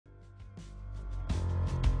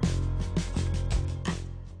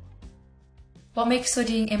What makes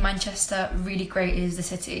studying in Manchester really great is the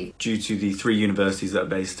city. Due to the 3 universities that are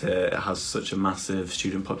based here, it has such a massive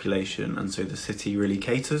student population, and so the city really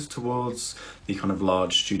caters towards the kind of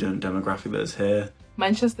large student demographic that is here.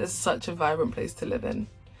 Manchester is such a vibrant place to live in,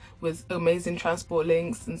 with amazing transport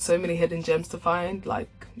links and so many hidden gems to find, like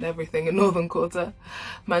everything in Northern Quarter.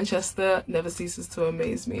 Manchester never ceases to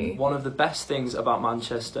amaze me. One of the best things about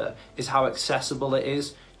Manchester is how accessible it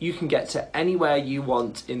is. You can get to anywhere you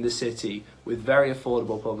want in the city with very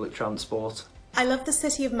affordable public transport. I love the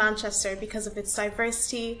city of Manchester because of its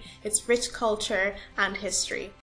diversity, its rich culture and history.